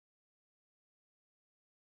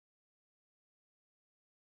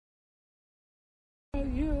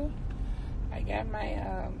I got my,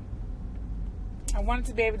 I wanted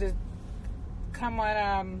to be able to come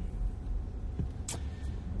on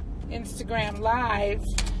Instagram Live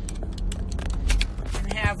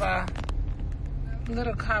and have a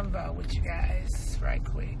little convo with you guys right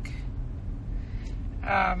quick.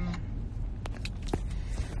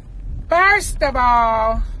 First of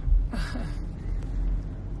all,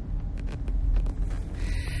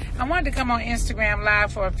 I wanted to come on Instagram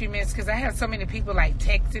Live for a few minutes because I have so many people like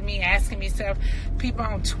texting me, asking me stuff. People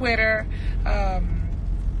on Twitter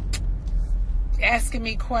asking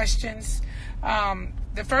me questions.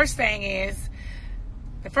 The first thing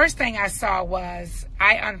I saw was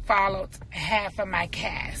I unfollowed half of my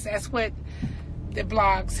cast. That's what the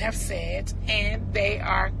blogs have said, and they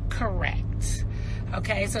are correct.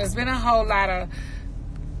 Okay, so there's been a whole lot of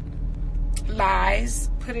lies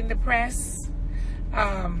put in the press.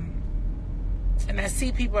 And I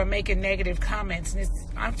see people are making negative comments, and it's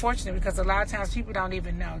unfortunate because a lot of times people don't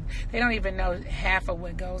even know. They don't even know half of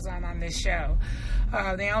what goes on this show.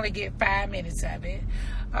 They only get 5 minutes of it.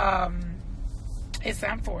 It's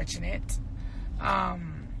unfortunate. I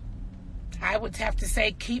would have to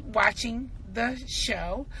say keep watching the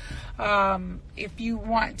show. If you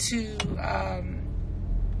want to...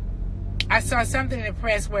 I saw something in the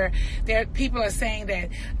press where people are saying that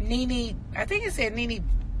NeNe, I think it said NeNe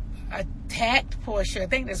attacked Portia. I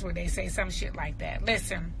think that's what they say, some shit like that.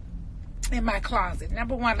 Listen, in my closet.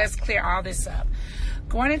 Number one, let's clear all this up.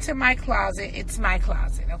 Going into my closet, it's my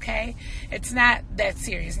closet, okay? It's not that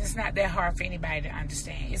serious. It's not that hard for anybody to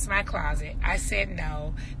understand. It's my closet. I said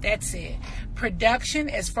no. That's it. Production,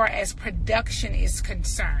 as far as production is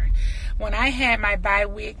concerned, when I had my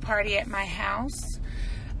bi-week party at my house,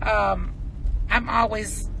 I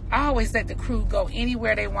always let the crew go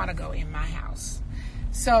anywhere they want to go in my house.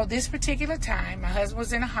 So this particular time, my husband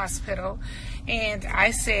was in a hospital, and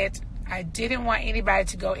I said I didn't want anybody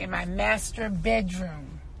to go in my master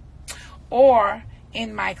bedroom or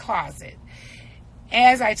in my closet.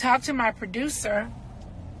 As I talked to my producer,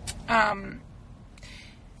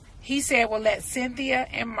 he said, well, let Cynthia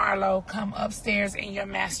and Marlo come upstairs in your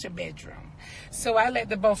master bedroom. So I let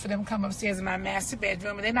the both of them come upstairs in my master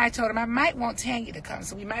bedroom. And then I told him I might want Tanya to come,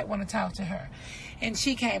 so we might want to talk to her. And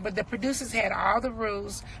she came. But the producers had all the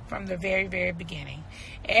rules from the very, very beginning.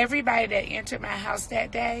 Everybody that entered my house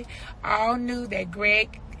that day all knew that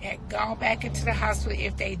Greg had gone back into the hospital.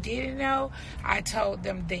 If they didn't know, I told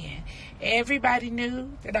them then. Everybody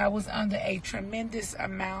knew that I was under a tremendous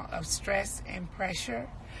amount of stress and pressure.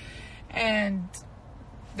 And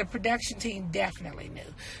the production team definitely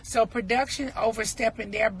knew. So production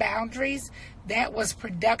overstepping their boundaries, that was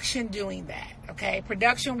production doing that, okay?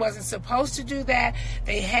 Production wasn't supposed to do that.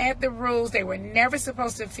 They had the rules. They were never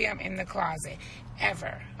supposed to film in the closet,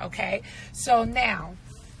 ever, okay? So now,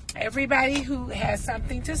 everybody who has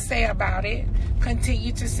something to say about it,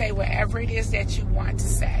 continue to say whatever it is that you want to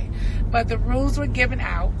say. But the rules were given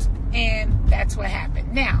out, and that's what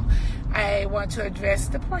happened. Now, I want to address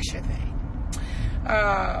the Portia thing.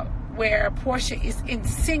 Where Portia is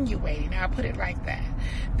insinuating, I'll put it like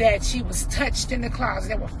that she was touched in the closet.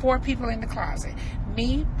 There were 4 people in the closet.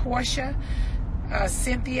 Me, Portia,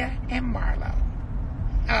 Cynthia, and Marlo,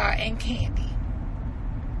 and Candy.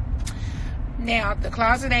 Now, the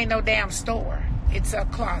closet ain't no damn store. It's a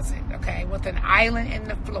closet, okay, with an island in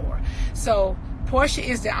the floor. So Portia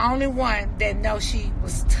is the only one that knows she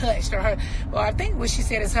was touched. I think what she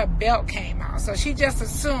said is her belt came off. So she just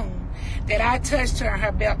assumed that I touched her and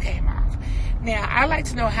her belt came off. Now, I like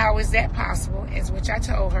to know how is that possible, is which I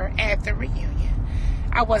told her at the reunion.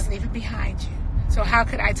 I wasn't even behind you. So how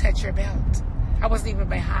could I touch your belt? I wasn't even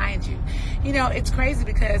behind you. You know, it's crazy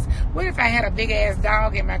because what if I had a big-ass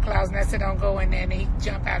dog in my closet and I said, don't go in there, and he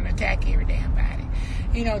jump out and attack every damn body?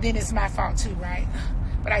 You know, then it's my fault too, right?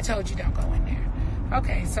 But I told you don't go in there.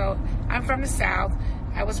 Okay, so I'm from the South.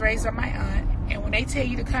 I was raised by my aunt. And when they tell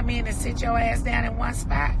you to come in and sit your ass down in one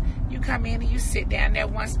spot, you come in and you sit down there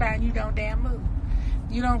one spot and you don't damn move.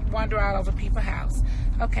 You don't wander all over people's house.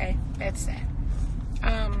 Okay, that's that.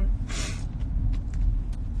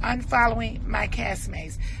 Unfollowing my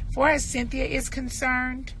castmates. As far as Cynthia is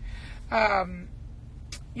concerned,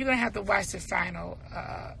 you're going to have to watch the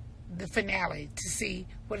finale to see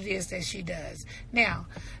what it is that she does. Now,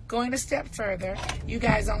 going a step further, you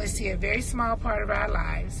guys only see a very small part of our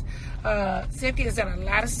lives. Cynthia's done a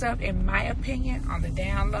lot of stuff, in my opinion, on the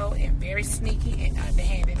down low and very sneaky and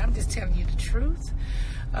underhanded. I'm just telling you the truth.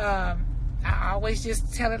 I always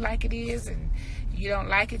just tell it like it is, and you don't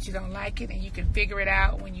like it, you don't like it, and you can figure it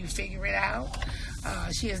out when you figure it out.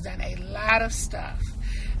 She has done a lot of stuff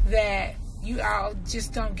that you all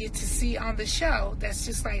just don't get to see on the show, that's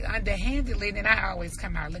just like underhandedly, then I always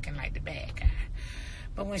come out looking like the bad guy.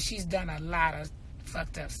 But when she's done a lot of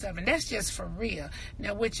fucked up stuff, and that's just for real.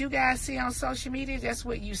 Now, what you guys see on social media, that's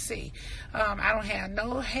what you see. I don't have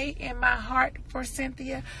no hate in my heart for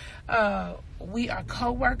Cynthia. We are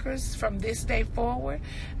co-workers from this day forward.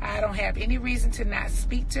 I don't have any reason to not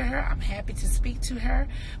speak to her. I'm happy to speak to her.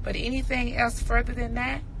 But anything else further than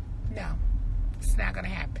that, no, it's not going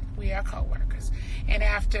to happen. We are co-workers. And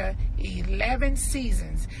after 11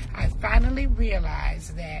 seasons, I finally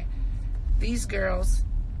realized that these girls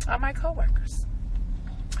are my co-workers.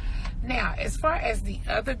 Now, as far as the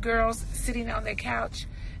other girls sitting on their couch,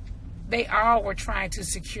 they all were trying to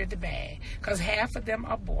secure the bag because half of them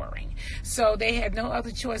are boring. So they had no other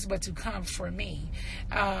choice but to come for me.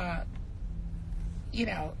 You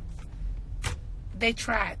know, they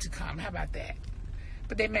tried to come. How about that?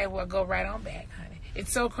 But they may well go right on back, honey.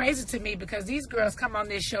 It's so crazy to me because these girls come on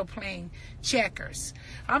this show playing checkers.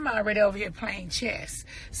 I'm already over here playing chess.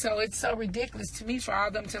 So it's so ridiculous to me for all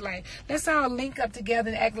of them to like, let's all link up together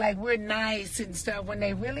and act like we're nice and stuff when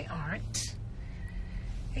they really aren't.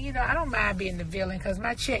 And you know, I don't mind being the villain because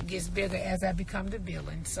my check gets bigger as I become the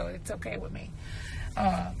villain. So it's okay with me.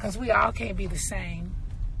 Because we all can't be the same.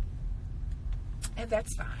 And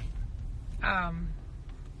that's fine.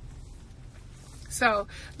 So,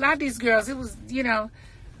 a lot of these girls, it was, you know,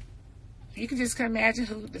 you can just imagine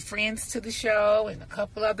who the friends to the show and a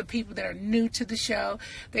couple other people that are new to the show.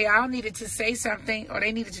 They all needed to say something or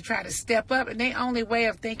they needed to try to step up. And their only way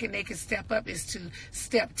of thinking they can step up is to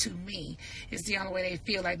step to me. It's the only way they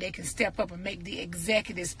feel like they can step up and make the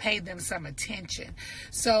executives pay them some attention.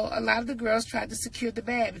 So, a lot of the girls tried to secure the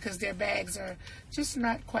bag because their bags are just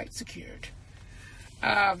not quite secured.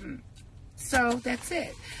 So that's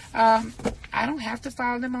it. I don't have to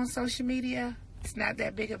follow them on social media. It's not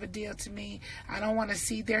that big of a deal to me. I don't want to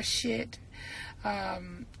see their shit.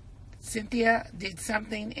 Cynthia did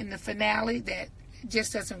something in the finale that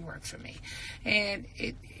just doesn't work for me. And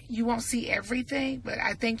you won't see everything, but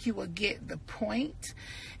I think you will get the point.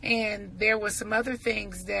 And there were some other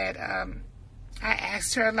things that I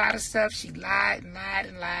asked her a lot of stuff. She lied and lied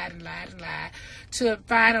and lied and lied and lied. To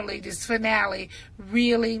finally, this finale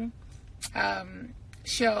really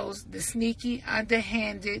shows the sneaky,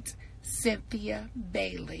 underhanded Cynthia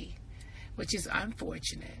Bailey, which is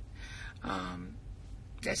unfortunate.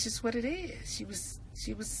 That's just what it is. She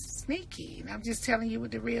was sneaky, and I'm just telling you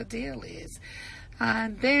what the real deal is.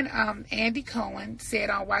 And then Andy Cohen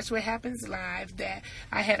said on Watch What Happens Live that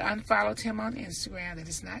I had unfollowed him on Instagram. That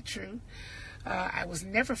is not true. I was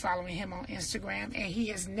never following him on Instagram, and he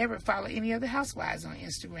has never followed any other housewives on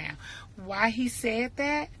Instagram. Why he said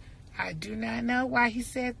that, I do not know why he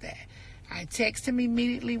said that. I texted him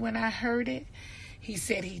immediately when I heard it. He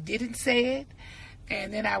said he didn't say it.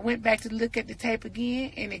 And then I went back to look at the tape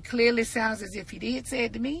again, and it clearly sounds as if he did say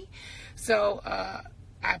it to me. So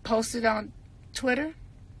I posted on Twitter,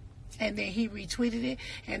 and then he retweeted it.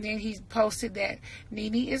 And then he posted that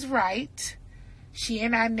NeNe is right. She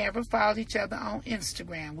and I never followed each other on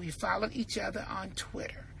Instagram. We followed each other on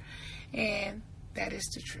Twitter. And that is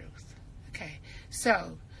the truth. Okay,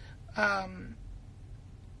 so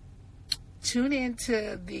tune in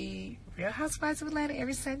to the Real Housewives of Atlanta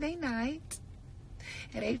every Sunday night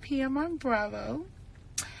at 8 p.m. on Bravo.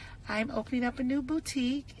 I'm opening up a new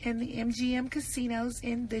boutique in the MGM casinos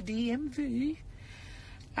in the DMV.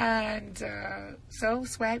 And so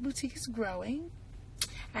Swag Boutique is growing.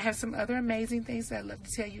 I have some other amazing things that I'd love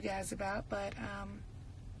to tell you guys about, but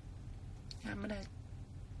I'm going to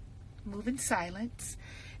move in silence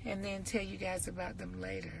and then tell you guys about them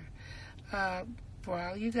later. For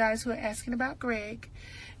all you guys who are asking about Greg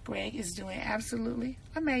is doing absolutely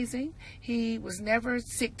amazing. He was never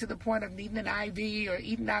sick to the point of needing an IV or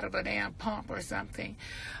eating out of a damn pump or something.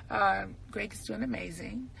 Greg is doing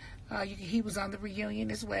amazing. He was on the reunion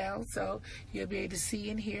as well, so you'll be able to see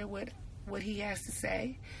and hear what he has to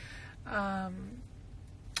say. I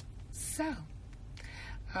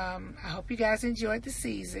hope you guys enjoyed the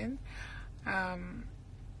season.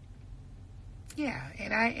 Yeah,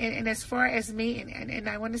 and as far as me, and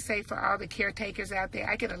I want to say for all the caretakers out there,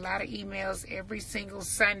 I get a lot of emails every single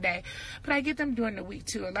Sunday, but I get them during the week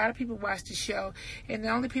too. A lot of people watch the show, and the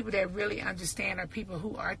only people that really understand are people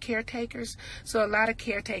who are caretakers. So a lot of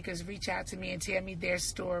caretakers reach out to me and tell me their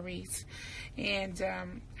stories, and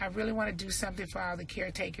I really want to do something for all the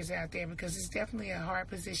caretakers out there because it's definitely a hard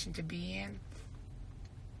position to be in.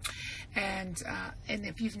 And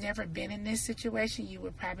if you've never been in this situation, you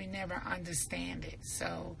would probably never understand it.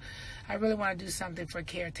 So I really want to do something for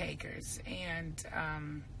caretakers. And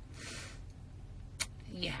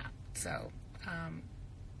yeah, so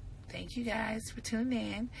Thank you guys for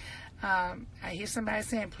tuning in. I hear somebody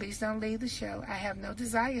saying, please don't leave the show. I have no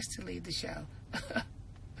desires to leave the show.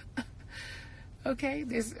 Okay,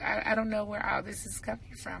 I don't know where all this is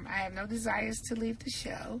coming from. I have no desires to leave the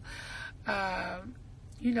show.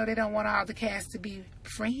 They don't want all the cast to be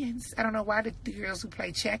friends. I don't know why the girls who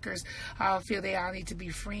play checkers all feel they all need to be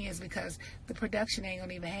friends, because the production ain't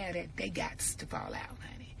gonna even have that. They got to fall out,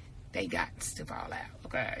 honey. They got to fall out,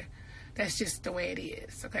 okay? That's just the way it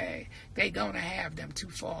is, okay? They gonna have them to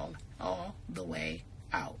fall all the way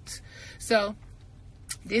out. So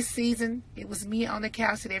this season, it was me on the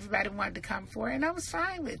couch that everybody wanted to come for, and I was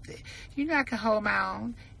fine with it. I can hold my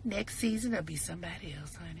own. Next season, it'll be somebody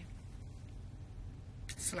else, honey.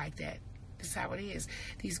 It's like that. That's how it is.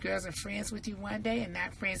 These girls are friends with you one day and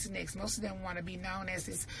not friends the next. Most of them want to be known as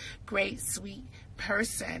this great, sweet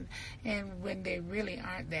person, and when they really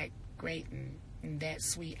aren't that great and that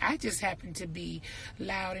sweet. I just happen to be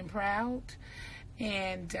loud and proud,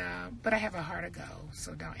 and but I have a heart of gold,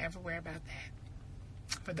 so don't ever worry about that.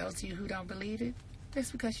 For those of you who don't believe it,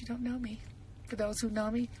 that's because you don't know me. For those who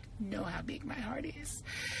know me, know how big my heart is.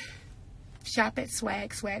 Shop at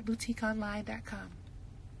swagboutiqueonline.com.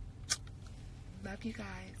 Love you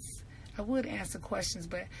guys. I would answer questions,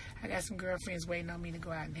 but I got some girlfriends waiting on me to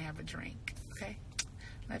go out and have a drink. Okay?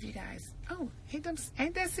 Love you guys. Oh,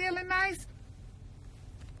 ain't that ceiling nice?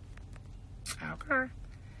 Okay.